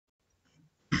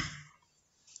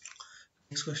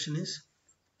Next question is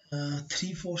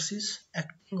three forces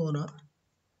acting on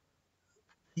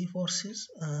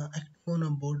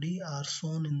a body are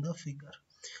shown in the figure.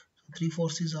 So three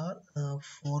forces are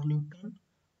 4 Newton,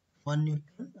 1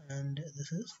 Newton, and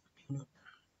this is 2 Newton.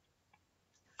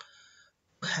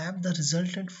 Have the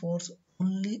resultant force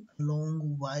only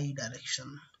along y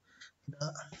direction.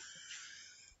 The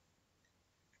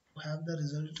have the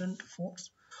resultant force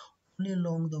only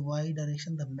along the y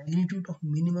direction, the magnitude of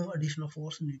minimum additional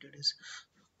force needed is.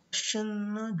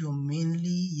 Question जो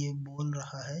mainly ये बोल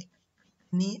रहा है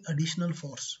कितनी additional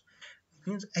force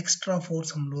means extra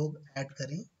force हम लोग add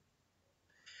करें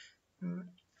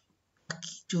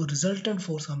ताकि जो रिजल्टेंट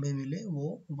फोर्स हमें मिले वो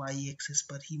वाई एक्सिस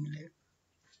पर ही मिले।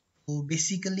 तो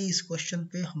बेसिकली इस क्वेश्चन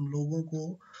पे हम लोगों को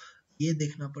ये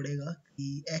देखना पड़ेगा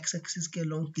कि एक्स एक्सिस के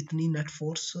अलोंग कितनी नेट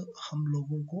फोर्स हम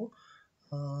लोगों को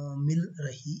मिल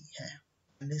रही है,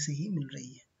 पहले से ही मिल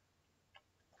रही है,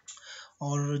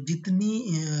 और जितनी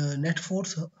नेट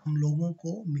फोर्स हम लोगों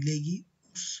को मिलेगी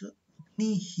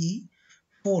उतनी ही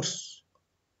फोर्स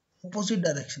ऑपोजिट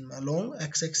डायरेक्शन में अलोंग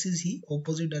एक्स एक्सिस ही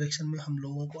ऑपोजिट डायरेक्शन में हम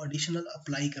लोगों को एडिशनल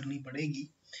अप्लाई करनी पड़ेगी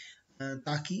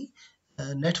ताकि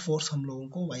नेट फोर्स हम लोगों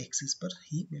को वाई एक्सिस पर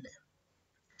ही मिले।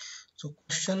 सो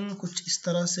क्वेश्चन कुछ इस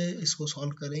तरह से इसको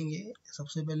सॉल्व करेंगे।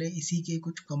 सबसे पहले इसी के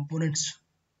कुछ कंपोनेंट्स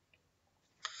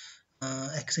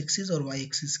एक्स एक्सिस और वाई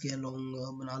एक्सिस के अलोंग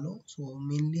बना लो। सो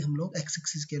मेनली हम लोग एक्स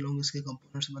एक्सिस के अलोंग इसके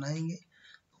कंपोनेंट्स बनाएंगे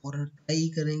और ट्राई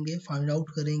करेंगे, फाइंड आउट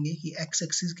करेंगे कि एक्स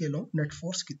एक्सिस के अलोंग नेट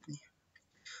फोर्स कितनी है।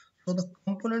 So the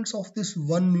components of this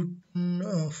 1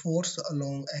 Newton force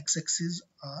along x-axis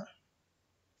are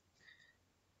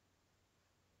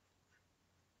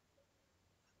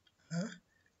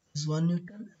is 1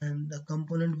 Newton, and the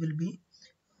component will be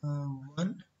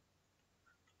 1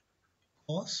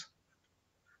 cos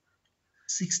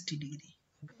 60 degree,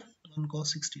 1 cos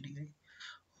 60 degree,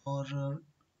 और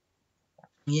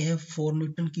ये है 4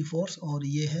 न्यूटन की फोर्स और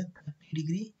ये है 30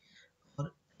 डिग्री,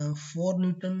 और 4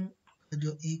 न्यूटन का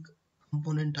जो एक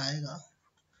कंपोनेंट आएगा,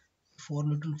 4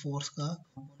 न्यूटन फोर्स का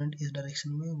कंपोनेंट इस डायरेक्शन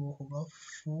में वो होगा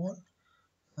 4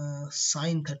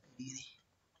 sign 30 degree,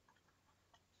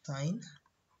 sign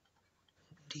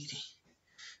degree.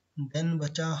 Then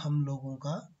बचा हम लोगों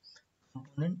का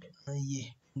कंपोनेंट ये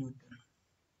न्यूटन,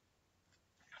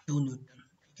 2 न्यूटन,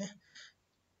 ठीक है,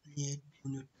 ये 2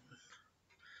 न्यूटन।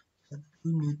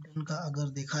 2 न्यूटन का अगर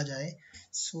देखा जाए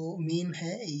सो मेन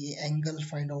है ये एंगल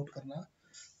फाइंड आउट करना।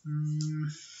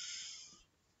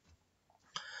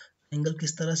 एंगल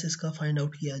किस तरह से इसका फाइंड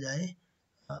आउट किया जाए,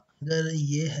 अगर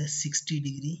ये है 60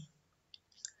 डिग्री,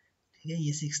 ठीक है,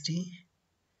 ये 60,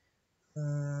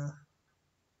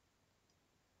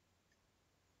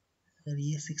 अगर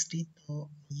ये 60 तो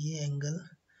ये एंगल,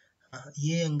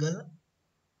 ये एंगल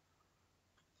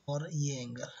और ये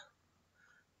angle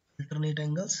alternate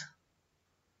angles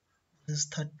is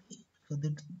 30, so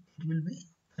that it will be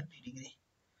 30 degree,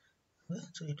 okay?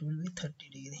 So it will be 30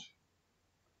 degree,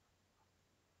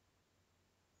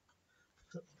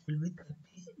 so it will be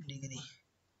 30 degree.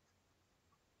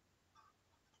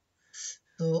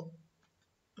 So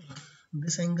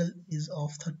this angle is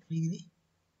of 30 degree,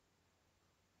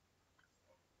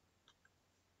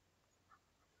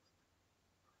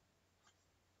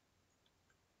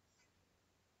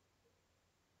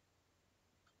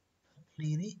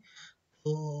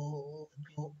 तो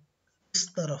जो इस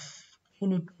तरफ 2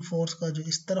 न्यूटन फोर्स का जो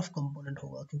इस तरफ कंपोनेंट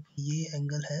होगा, क्योंकि ये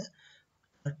एंगल है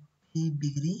 30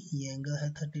 डिग्री, ये एंगल है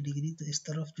 30 डिग्री, तो इस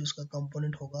तरफ जो इसका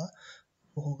कंपोनेंट होगा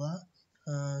वो होगा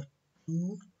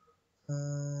 2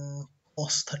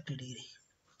 cos 30 degree,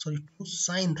 sorry 2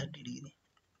 sin 30 degree,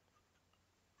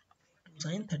 2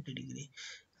 sin 30 degree,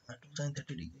 2 sin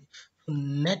 30 degree. तो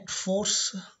नेट फोर्स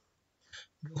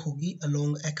जो होगी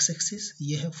अलोंग एक्स एक्सिस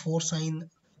ये है 4 sin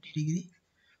 30 degree,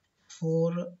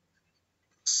 4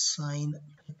 sin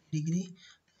 30 degree,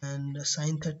 and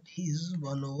sin 30 is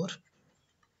 1 over,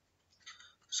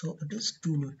 so it is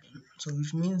 2 Newton, so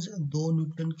which means 2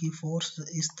 Newton की force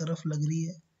इस तरफ लग रही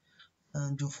है,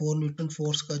 जो 4 न्यूटन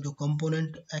फोर्स का जो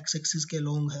कंपोनेंट एक्स एक्सिस के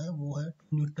लॉन्ग है वो है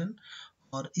 2 न्यूटन,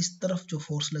 और इस तरफ जो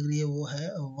फोर्स लग रही है वो है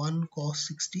 1 cos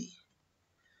 60,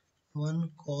 1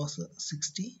 cos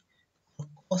 60, और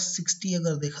cos 60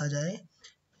 अगर देखा जाए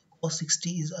cos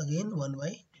 60 is again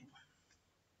 1/2,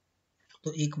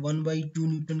 तो एक 1/2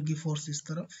 न्यूटन की फोर्स इस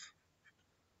तरफ,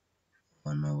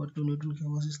 1/2 न्यूटन की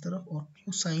फोर्स इस तरफ, और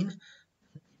 2 sin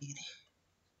 30 degree,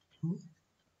 2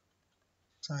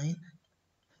 sin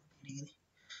 30 degree,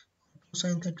 2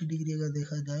 sin 30 degree अगर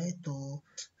देखा जाए तो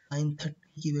sin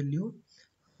 30 की value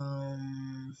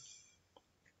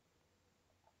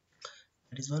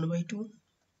that is 1/2,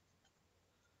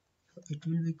 so it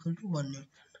will be equal to 1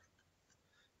 Newton,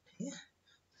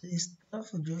 इस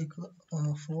तरफ जो एक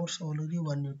force already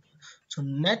 1 Newton. So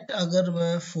net अगर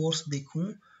मैं फोर्स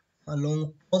देखूं along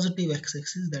positive x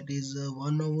axis, that is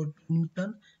 1/2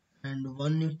 Newton and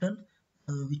 1 Newton,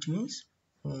 which means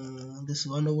this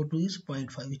 1/2 is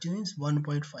 0.5, which means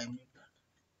 1.5 Newton.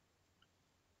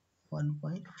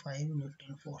 1.5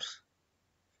 Newton force.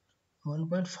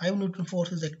 1.5 Newton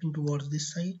force is acting towards this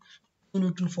side. 2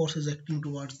 Newton force is acting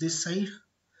towards this side.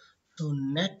 So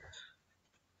net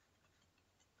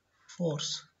force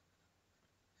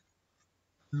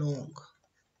along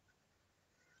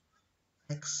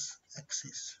x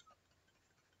axis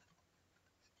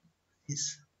is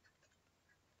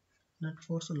net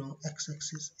force along x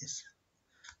axis is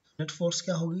net force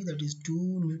क्या होगी, that is 2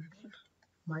 Newton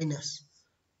minus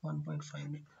 1.5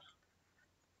 Newton,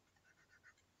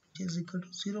 which is equal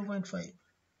to 0.5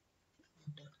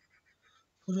 Newton.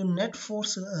 तो जो net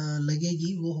force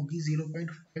लगेगी वो होगी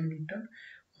 0.5 Newton,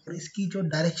 और इसकी जो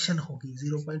डायरेक्शन होगी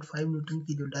 0.5 न्यूटन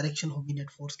की जो डायरेक्शन होगी नेट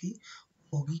फोर्स की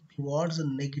होगी टुवर्ड्स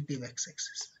नेगेटिव एक्स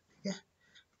एक्सिस. ठीक है,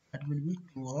 that will be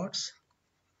towards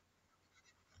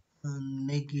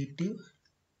negative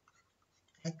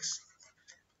x,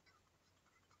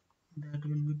 that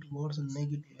will be towards the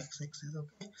negative x axis.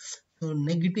 Okay, so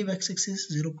negative x axis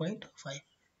 0.5.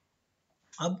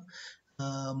 अब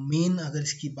मेन अगर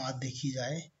इसकी बात देखी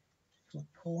जाए तो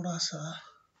थोड़ा सा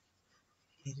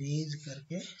इरेज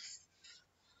करके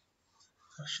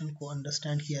क्वेश्चन को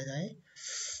अंडरस्टैंड किया जाए.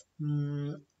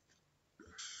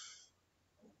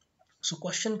 सो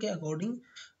क्वेश्चन के अकॉर्डिंग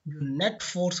जो नेट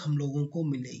फोर्स हम लोगों को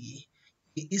मिलेगी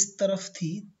कि इस तरफ थी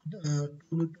 2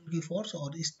 न्यूटन की फोर्स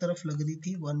और इस तरफ लग रही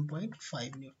थी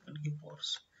 1.5 न्यूटन की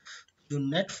फोर्स. जो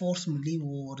नेट फोर्स मिली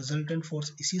वो रिजल्टेंट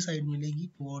फोर्स इसी साइड मिलेगी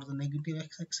toward the negative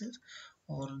x axis,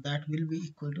 और that will be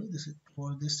equal to this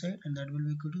toward this side, and that will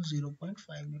be equal to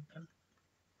 0.5 Newton.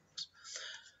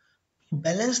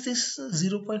 Balance this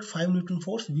 0.5 Newton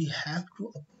force, we have to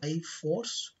apply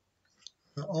force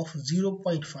of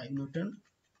 0.5 Newton,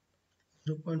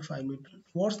 0.5 Newton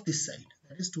towards this side,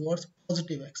 that is towards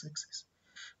positive x-axis.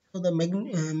 So the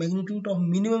magnitude of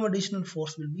minimum additional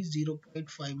force will be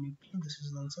 0.5 Newton. This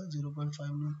is the answer,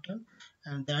 0.5 Newton,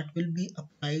 and that will be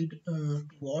applied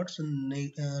towards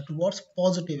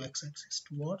positive x-axis.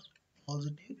 Towards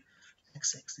positive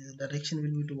x-axis, direction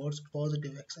will be towards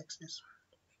positive x-axis.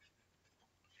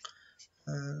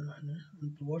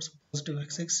 Towards positive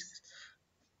x-axis.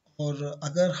 और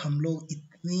अगर हम लोग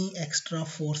इतनी extra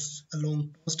force along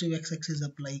positive x axis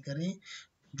apply करें,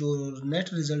 जो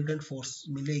net resultant force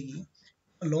मिलेगी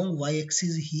along Y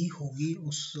axis ही होगी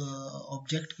उस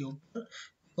ऑब्जेक्ट के ऊपर,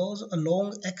 बिकॉज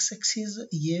अलोंग एक्स एक्सिस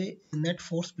ये net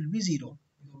force will be zero,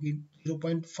 क्योंकि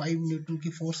 0.5 न्यूटन की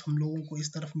फोर्स हम लोगों को इस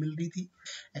तरफ मिल रही थी.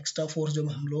 एक्स्ट्रा फोर्स जब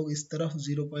हम लोग इस तरफ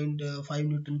 0.5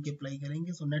 न्यूटन की अप्लाई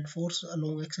करेंगे, so net force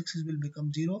along x axis will become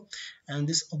zero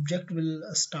and this object will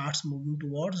starts moving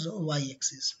towards y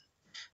axis.